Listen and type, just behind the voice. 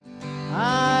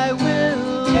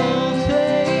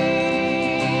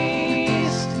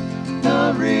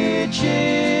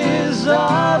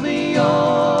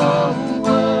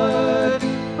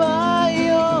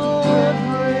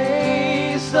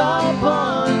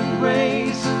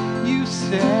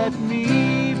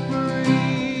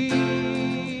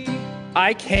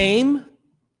I came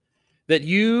that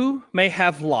you may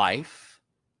have life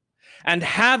and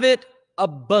have it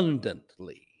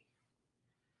abundantly.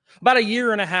 About a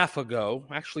year and a half ago,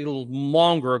 actually a little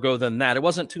longer ago than that, it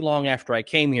wasn't too long after I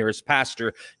came here as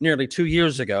pastor, nearly 2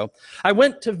 years ago, I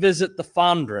went to visit the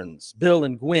Fondrens, Bill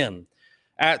and Gwen,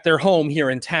 at their home here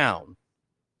in town.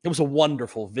 It was a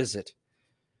wonderful visit.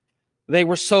 They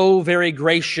were so very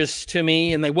gracious to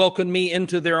me, and they welcomed me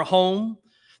into their home.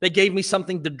 They gave me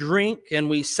something to drink, and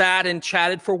we sat and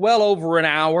chatted for well over an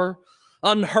hour,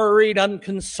 unhurried,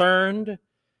 unconcerned.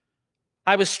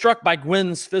 I was struck by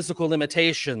Gwen's physical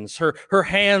limitations, her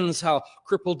hands, how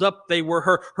crippled up they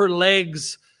were, her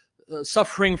legs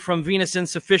suffering from venous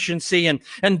insufficiency,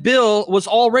 and Bill was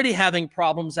already having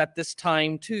problems at this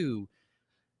time too.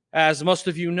 As most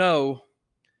of you know,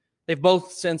 they've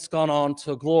both since gone on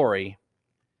to glory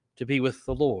to be with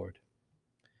the Lord.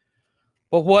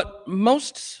 But what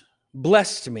most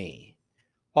blessed me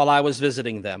while I was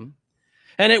visiting them,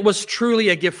 and it was truly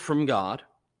a gift from God,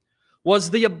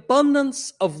 was the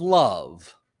abundance of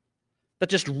love that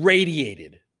just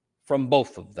radiated from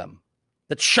both of them,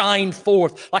 that shined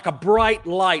forth like a bright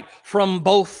light from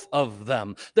both of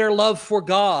them. Their love for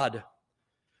God,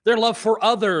 their love for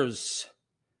others,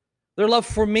 their love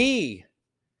for me.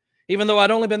 Even though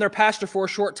I'd only been their pastor for a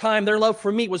short time, their love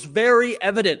for me was very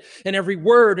evident in every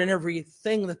word and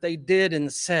everything that they did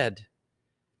and said.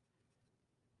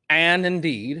 And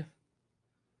indeed,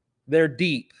 their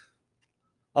deep,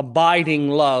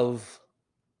 abiding love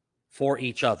for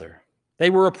each other. They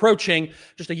were approaching,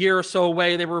 just a year or so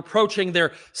away, they were approaching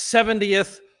their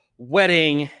 70th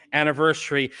wedding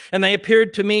anniversary, and they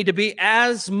appeared to me to be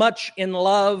as much in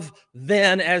love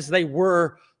then as they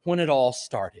were when it all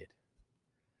started.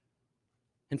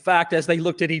 In fact, as they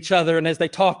looked at each other and as they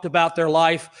talked about their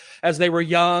life as they were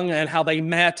young and how they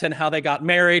met and how they got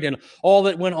married and all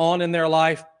that went on in their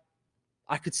life,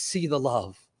 I could see the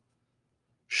love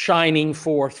shining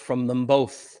forth from them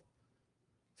both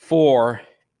for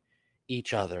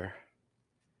each other.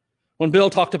 When Bill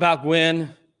talked about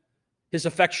Gwen, his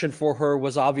affection for her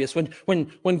was obvious. When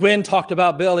Gwen talked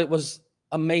about Bill, it was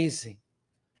amazing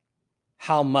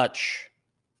how much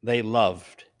they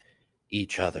loved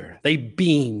each other. They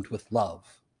beamed with love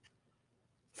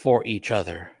for each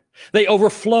other. They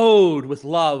overflowed with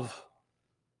love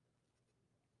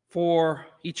for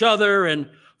each other and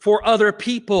for other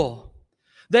people.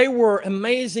 They were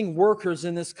amazing workers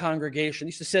in this congregation. They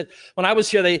used to sit, when I was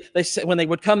here, they when they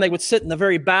would come, they would sit in the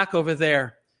very back over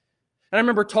there. And I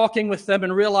remember talking with them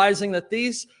and realizing that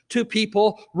these two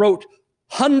people wrote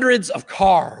hundreds of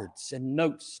cards and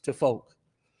notes to folk,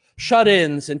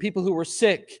 shut-ins and people who were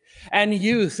sick, and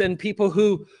youth and people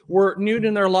who were new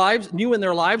in their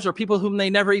lives, or people whom they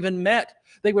never even met.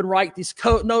 They would write these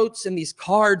notes and these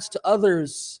cards to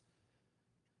others,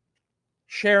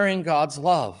 sharing God's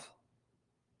love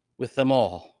with them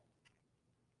all.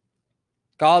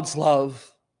 God's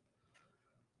love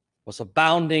was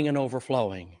abounding and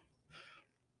overflowing,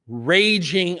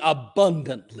 raging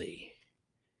abundantly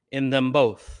in them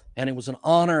both. And it was an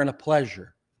honor and a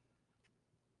pleasure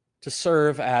to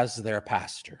serve as their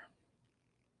pastor.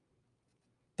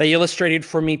 They illustrated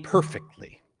for me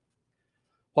perfectly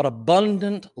what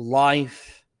abundant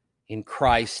life in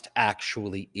Christ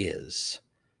actually is.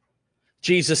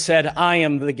 Jesus said, "I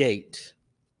am the gate.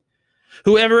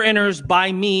 Whoever enters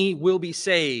by me will be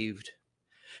saved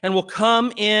and will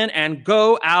come in and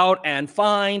go out and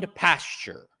find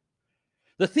pasture.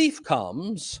 The thief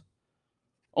comes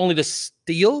only to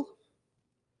steal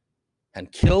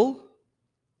and kill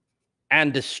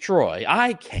and destroy.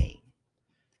 I came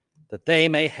that they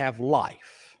may have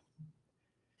life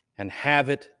and have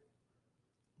it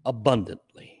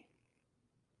abundantly."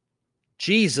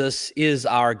 Jesus is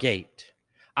our gate,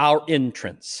 our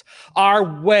entrance,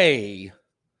 our way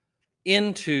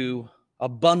into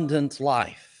abundant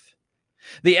life.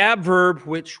 The adverb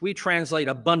which we translate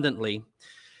abundantly,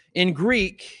 in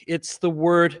Greek, it's the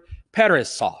word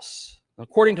perissos.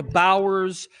 According to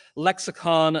Bauer's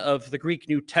lexicon of the Greek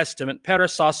New Testament,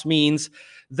 perissos means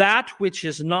that which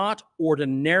is not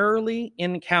ordinarily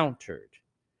encountered.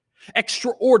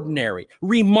 Extraordinary,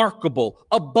 remarkable,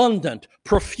 abundant,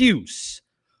 profuse,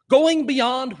 going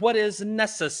beyond what is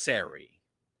necessary,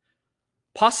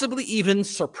 possibly even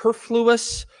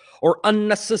superfluous or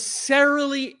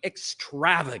unnecessarily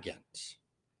extravagant.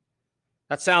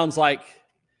 That sounds like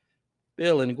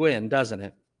Bill and Gwen, doesn't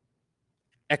it?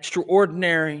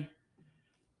 Extraordinary,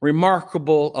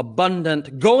 remarkable,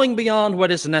 abundant, going beyond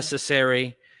what is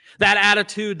necessary. That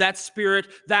attitude, that spirit,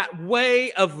 that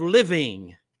way of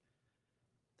living,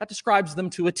 that describes them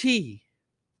to a T.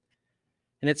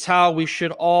 And it's how we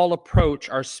should all approach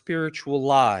our spiritual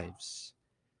lives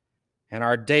and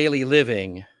our daily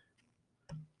living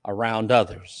around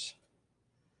others.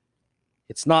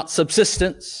 It's not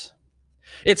subsistence.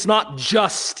 It's not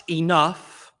just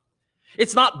enough.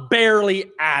 It's not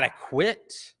barely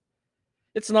adequate.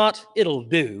 It's not it'll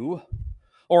do.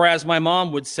 Or as my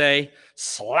mom would say,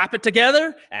 slap it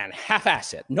together and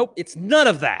half-ass it. Nope, it's none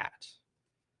of that.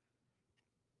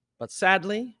 But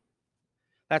sadly,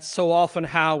 that's so often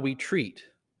how we treat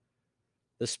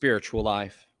the spiritual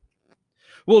life.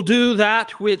 We'll do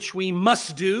that which we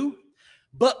must do,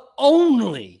 but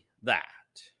only that.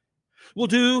 We'll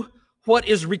do what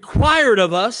is required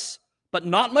of us, but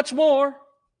not much more.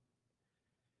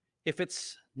 If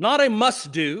it's not a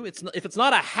must do, if it's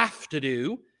not a have to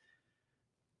do,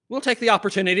 we'll take the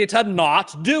opportunity to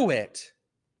not do it.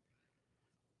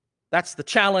 That's the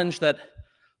challenge that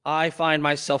I find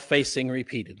myself facing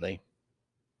repeatedly.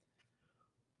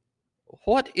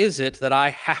 What is it that I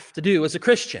have to do as a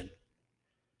Christian?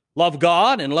 Love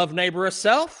God and love neighbor as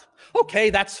self? Okay,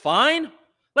 that's fine.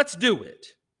 Let's do it.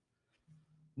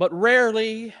 But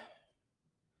rarely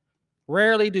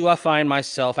do I find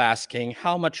myself asking,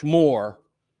 how much more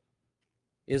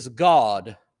is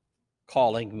God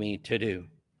calling me to do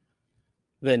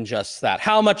than just that?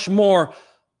 How much more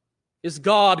is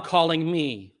God calling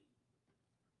me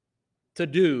to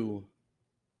do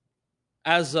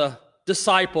as a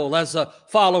disciple, as a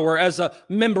follower, as a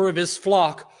member of his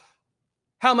flock?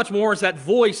 How much more is that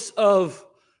voice of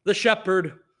the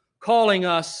shepherd calling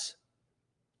us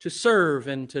to serve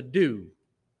and to do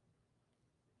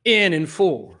in and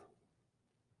for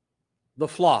the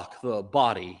flock, the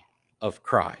body of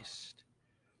Christ?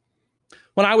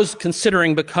 When I was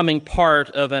considering becoming part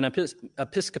of an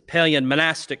Episcopalian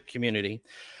monastic community,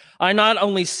 I not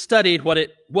only studied what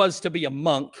it was to be a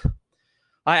monk,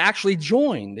 I actually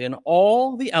joined in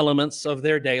all the elements of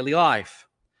their daily life.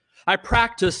 I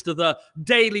practiced the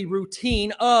daily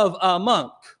routine of a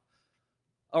monk,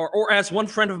 or as one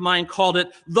friend of mine called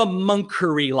it, the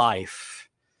monkery life.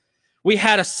 We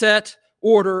had a set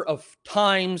order of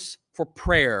times for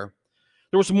prayer.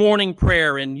 There was morning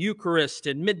prayer and Eucharist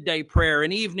and midday prayer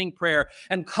and evening prayer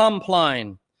and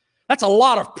Compline. That's a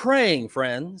lot of praying,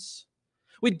 friends.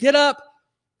 We'd get up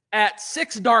at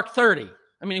 6 dark 30.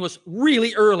 I mean, it was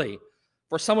really early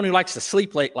for someone who likes to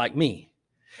sleep late like me.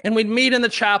 And we'd meet in the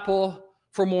chapel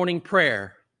for morning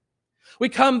prayer.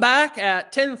 We'd come back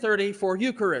at 10:30 for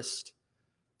Eucharist,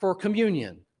 for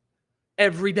communion,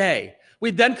 every day.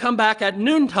 We'd then come back at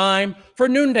noontime for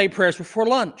noonday prayers before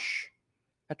lunch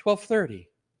at 12:30.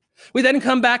 We then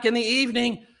come back in the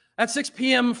evening at 6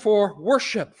 p.m. for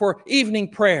worship, for evening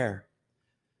prayer.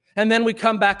 And then we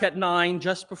come back at 9,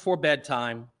 just before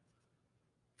bedtime,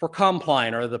 for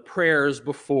Compline, or the prayers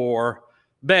before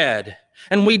bed.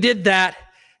 And we did that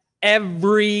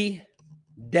every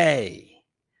day.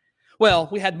 Well,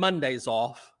 we had Mondays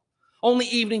off. Only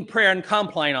evening prayer and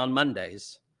Compline on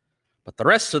Mondays. But the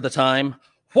rest of the time,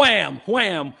 wham,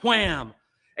 wham, wham,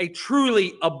 a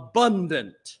truly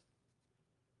abundant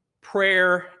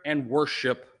prayer and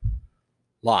worship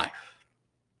life.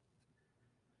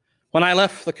 When I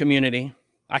left the community,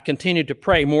 I continued to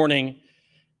pray morning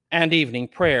and evening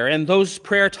prayer, and those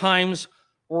prayer times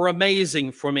were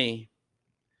amazing for me.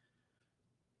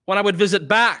 When I would visit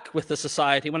back with the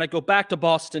society, when I go back to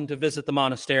Boston to visit the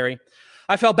monastery,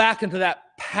 I fell back into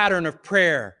that pattern of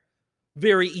prayer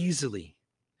very easily.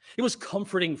 It was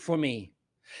comforting for me.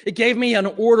 It gave me an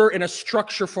order and a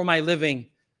structure for my living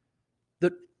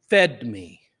that fed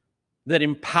me, that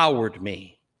empowered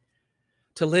me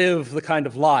to live the kind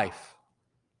of life,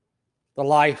 the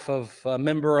life of a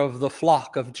member of the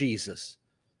flock of Jesus,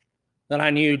 that I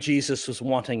knew Jesus was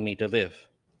wanting me to live.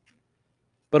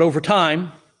 But over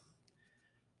time,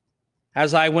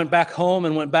 as I went back home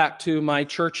and went back to my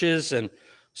churches and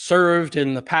served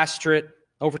in the pastorate,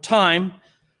 over time,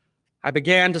 I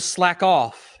began to slack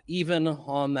off even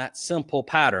on that simple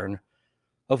pattern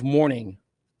of morning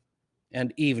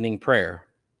and evening prayer.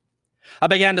 I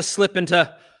began to slip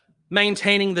into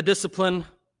maintaining the discipline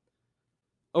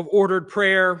of ordered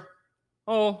prayer.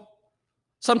 Oh,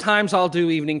 sometimes I'll do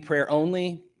evening prayer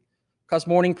only because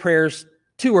morning prayer's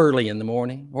too early in the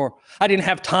morning, or I didn't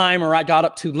have time, or I got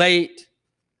up too late.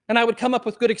 And I would come up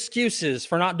with good excuses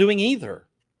for not doing either,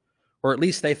 or at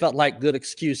least they felt like good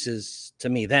excuses to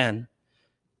me then.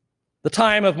 The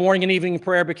time of morning and evening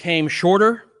prayer became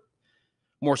shorter,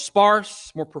 more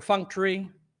sparse, more perfunctory.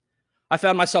 I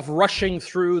found myself rushing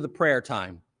through the prayer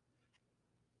time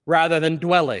rather than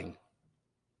dwelling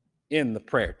in the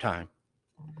prayer time.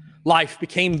 Life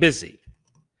became busy.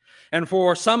 And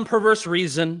for some perverse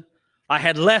reason, I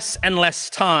had less and less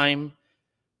time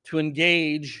to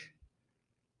engage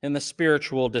in the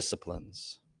spiritual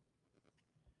disciplines.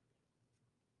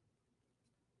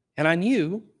 And I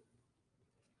knew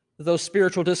that those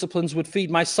spiritual disciplines would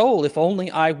feed my soul if only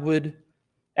I would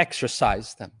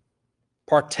exercise them,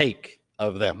 partake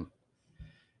of them.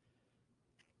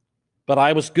 But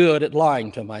I was good at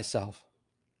lying to myself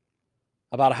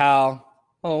about how,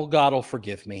 God will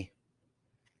forgive me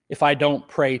if I don't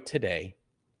pray today.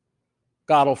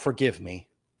 God will forgive me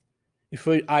if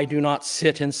I do not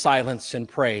sit in silence and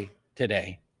pray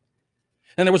today.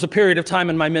 And there was a period of time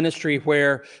in my ministry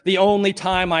where the only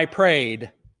time I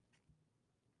prayed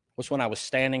was when I was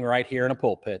standing right here in a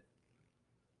pulpit,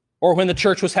 or when the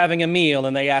church was having a meal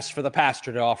and they asked for the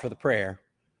pastor to offer the prayer,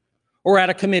 or at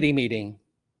a committee meeting.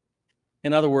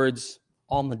 In other words,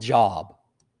 on the job.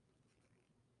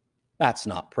 That's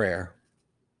not prayer.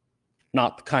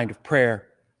 Not the kind of prayer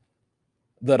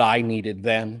that I needed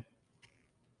then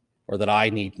or that I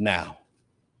need now.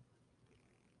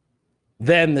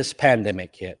 Then this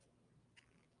pandemic hit.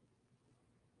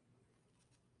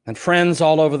 And friends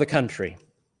all over the country,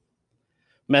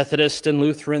 Methodists and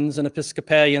Lutherans and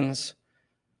Episcopalians,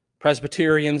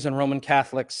 Presbyterians and Roman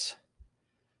Catholics,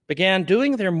 began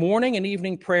doing their morning and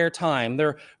evening prayer time,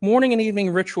 their morning and evening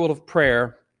ritual of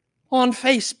prayer on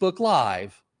Facebook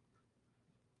Live.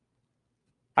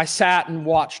 I sat and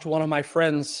watched one of my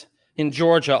friends in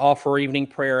Georgia offer evening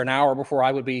prayer an hour before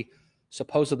I would be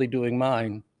supposedly doing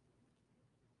mine.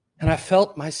 And I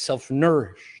felt myself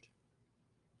nourished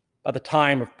by the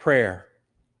time of prayer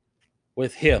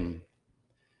with him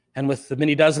and with the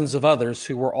many dozens of others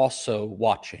who were also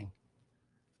watching.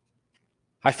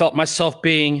 I felt myself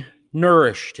being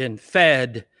nourished and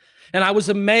fed, and I was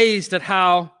amazed at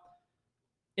how,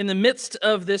 in the midst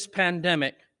of this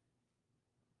pandemic,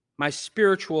 my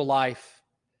spiritual life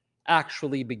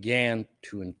actually began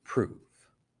to improve.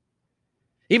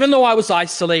 Even though I was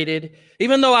isolated,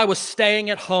 even though I was staying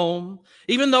at home,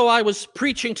 even though I was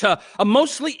preaching to a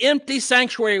mostly empty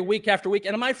sanctuary week after week,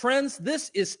 and my friends, this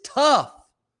is tough.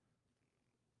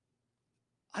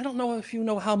 I don't know if you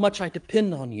know how much I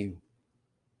depend on you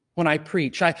when I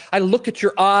preach. I look at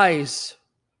your eyes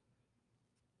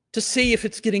to see if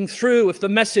it's getting through, if the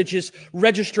message is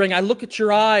registering. I look at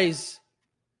your eyes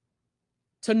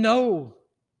to know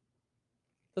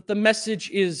that the message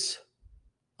is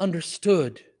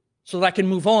understood so that I can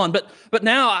move on. But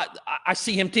now I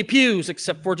see empty pews,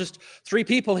 except for just 3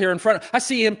 people here in front. I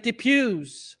see empty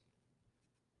pews.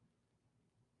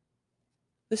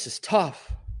 This is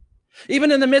tough. Even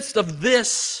in the midst of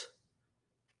this,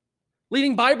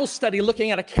 leading Bible study, looking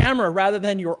at a camera rather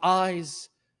than your eyes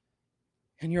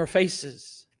and your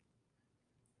faces.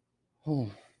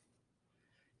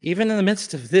 Even in the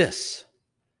midst of this,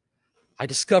 I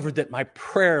discovered that my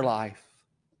prayer life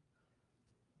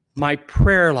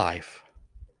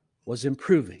was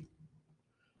improving,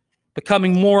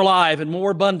 becoming more alive and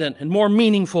more abundant and more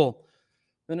meaningful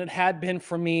than it had been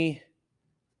for me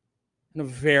in a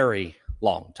very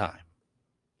long time.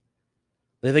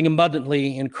 Living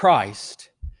abundantly in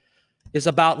Christ is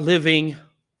about living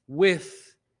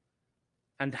with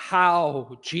and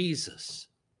how Jesus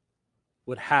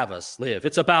would have us live.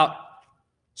 It's about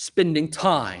spending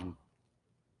time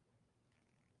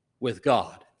with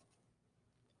God.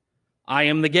 I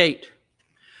am the gate.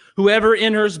 Whoever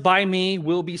enters by me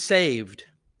will be saved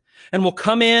and will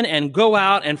come in and go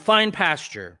out and find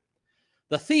pasture.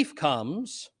 The thief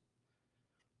comes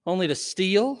only to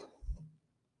steal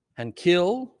and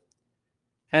kill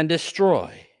and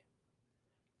destroy.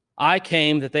 I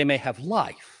came that they may have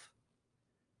life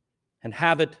and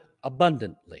have it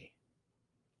abundantly.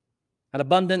 An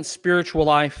abundant spiritual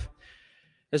life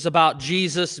is about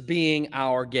Jesus being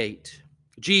our gate,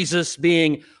 Jesus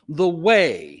being the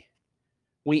way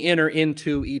we enter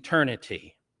into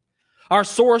eternity, our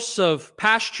source of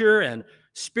pasture and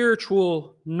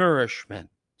spiritual nourishment.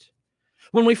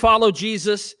 When we follow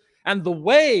Jesus and the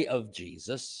way of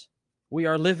Jesus, we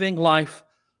are living life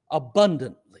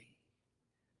abundantly,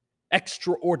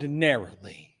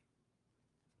 extraordinarily,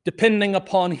 depending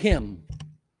upon Him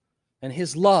and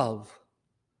His love,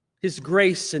 His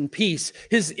grace and peace,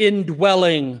 His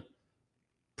indwelling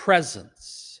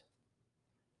presence.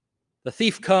 The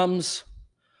thief comes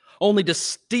only to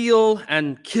steal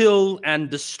and kill and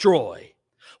destroy.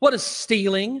 What is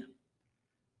stealing,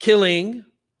 killing,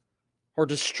 or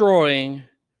destroying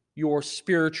your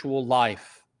spiritual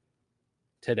life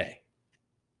today?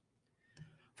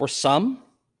 For some,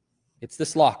 it's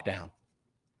this lockdown.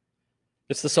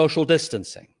 It's the social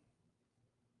distancing.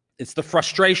 It's the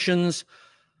frustrations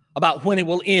about when it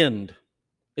will end.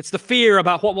 It's the fear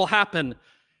about what will happen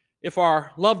if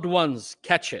our loved ones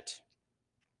catch it,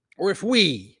 or if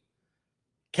we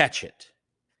catch it.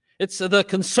 It's the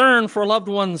concern for loved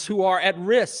ones who are at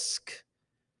risk.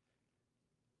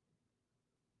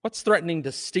 What's threatening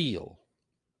to steal,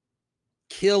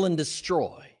 kill, and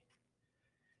destroy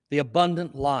the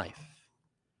abundant life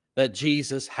that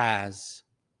Jesus has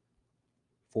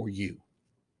for you?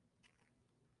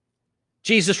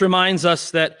 Jesus reminds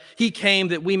us that he came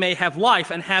that we may have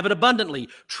life and have it abundantly.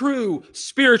 True,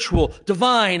 spiritual,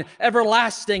 divine,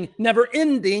 everlasting,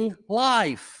 never-ending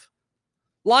life.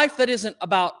 Life that isn't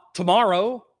about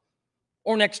tomorrow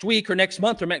or next week or next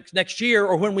month or next year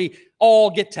or when we all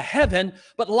get to heaven,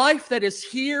 but life that is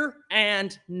here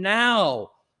and now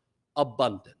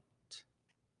abundant.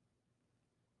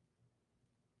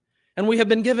 And we have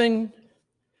been given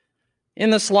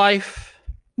in this life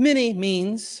many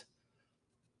means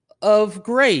of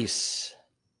grace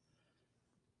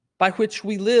by which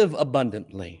we live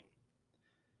abundantly.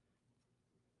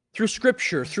 Through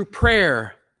Scripture, through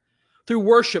prayer, through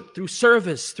worship, through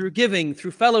service, through giving,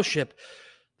 through fellowship,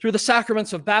 through the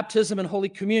sacraments of baptism and Holy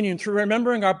Communion, through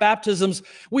remembering our baptisms,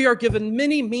 we are given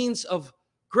many means of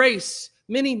grace,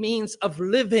 many means of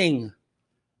living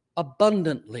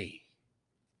abundantly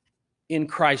in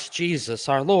Christ Jesus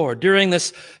our Lord. During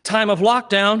this time of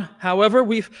lockdown, however,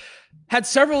 we've had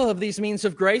several of these means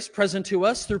of grace present to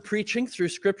us through preaching, through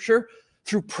Scripture,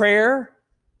 through prayer.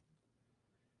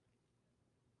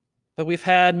 But we've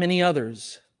had many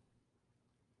others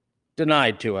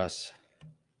denied to us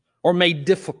or made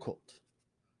difficult,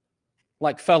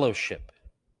 like fellowship,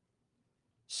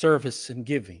 service and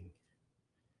giving,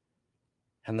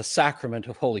 and the sacrament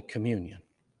of Holy Communion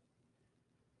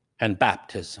and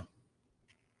baptism.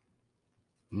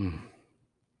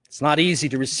 It's not easy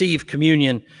to receive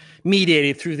communion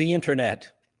mediated through the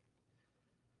internet.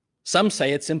 Some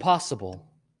say it's impossible.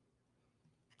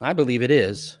 I believe it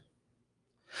is.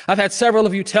 I've had several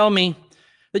of you tell me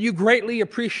that you greatly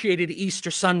appreciated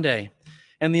Easter Sunday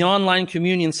and the online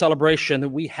communion celebration that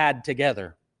we had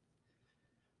together.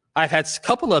 I've had a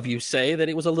couple of you say that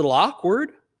it was a little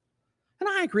awkward, and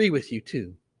I agree with you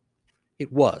too.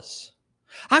 It was.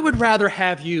 I would rather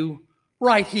have you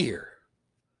right here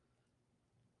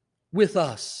with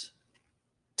us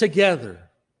together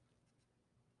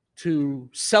to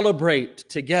celebrate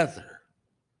together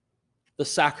the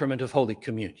sacrament of Holy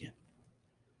Communion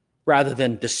rather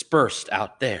than dispersed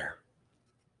out there.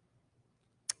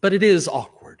 But it is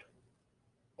awkward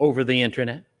over the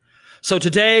internet. So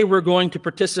today we're going to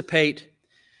participate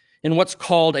in what's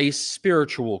called a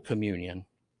spiritual communion.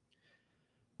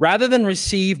 Rather than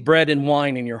receive bread and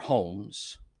wine in your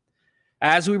homes,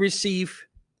 as we receive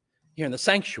here in the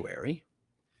sanctuary,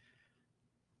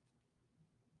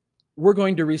 we're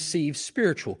going to receive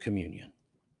spiritual communion.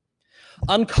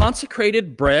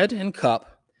 Unconsecrated bread and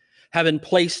cup have been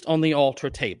placed on the altar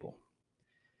table.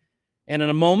 And in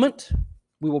a moment,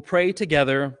 we will pray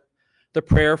together the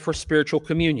prayer for spiritual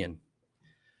communion.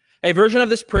 A version of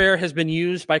this prayer has been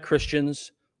used by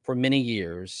Christians for many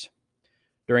years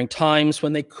during times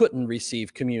when they couldn't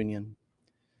receive communion.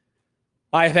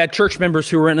 I have had church members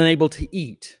who were unable to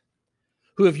eat,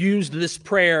 who have used this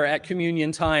prayer at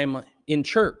communion time in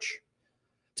church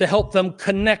to help them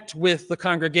connect with the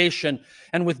congregation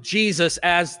and with Jesus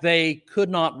as they could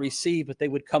not receive, but they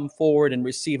would come forward and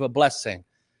receive a blessing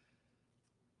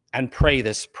and pray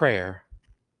this prayer.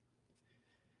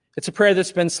 It's a prayer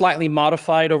that's been slightly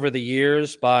modified over the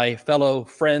years by fellow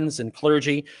friends and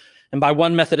clergy and by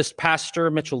one Methodist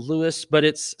pastor, Mitchell Lewis, but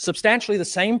it's substantially the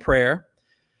same prayer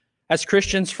as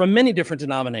Christians from many different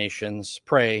denominations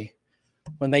pray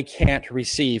when they can't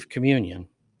receive communion.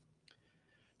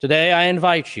 Today, I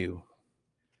invite you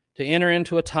to enter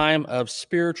into a time of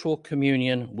spiritual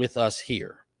communion with us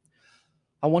here.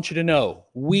 I want you to know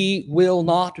we will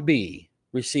not be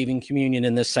receiving communion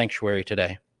in this sanctuary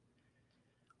today.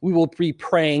 We will be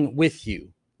praying with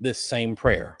you this same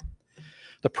prayer.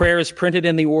 The prayer is printed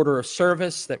in the order of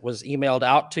service that was emailed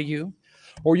out to you,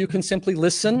 or you can simply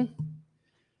listen,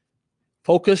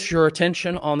 focus your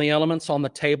attention on the elements on the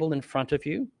table in front of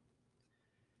you,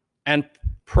 and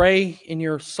pray in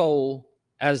your soul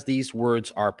as these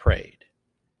words are prayed.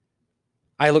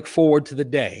 I look forward to the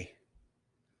day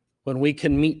when we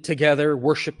can meet together,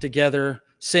 worship together,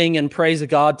 sing and praise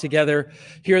God together,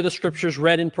 hear the scriptures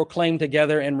read and proclaimed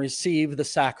together, and receive the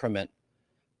sacrament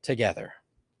together.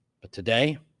 But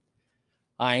today,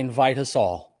 I invite us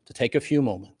all to take a few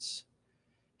moments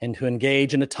and to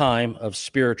engage in a time of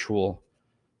spiritual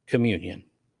communion.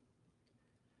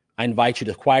 I invite you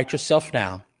to quiet yourself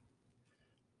now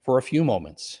for a few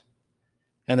moments,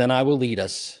 and then I will lead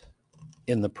us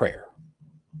in the prayer.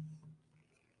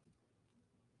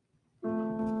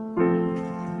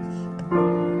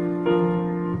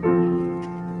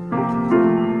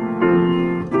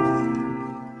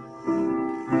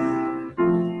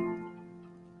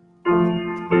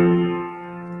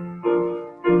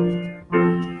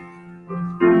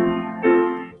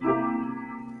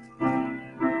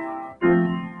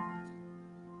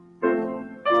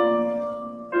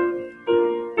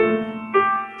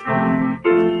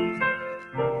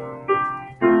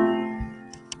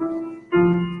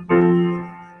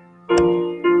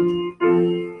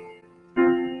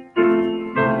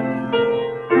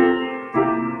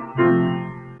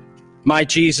 My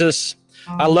Jesus,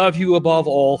 I love you above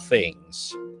all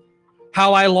things.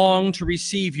 How I long to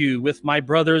receive you with my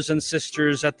brothers and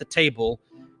sisters at the table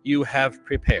you have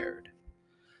prepared.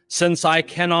 Since I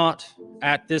cannot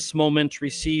at this moment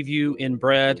receive you in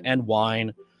bread and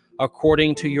wine,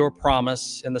 according to your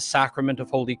promise in the sacrament of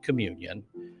Holy Communion,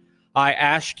 I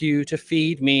ask you to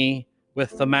feed me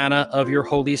with the manna of your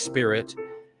Holy Spirit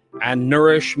and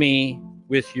nourish me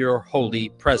with your holy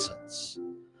presence.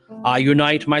 I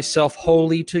unite myself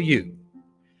wholly to you.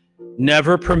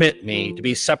 Never permit me to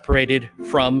be separated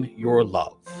from your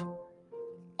love.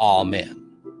 Amen.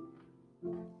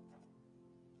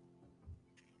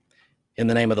 In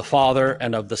the name of the Father,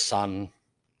 and of the Son,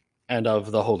 and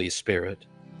of the Holy Spirit.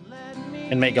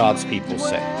 And may God's people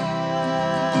say,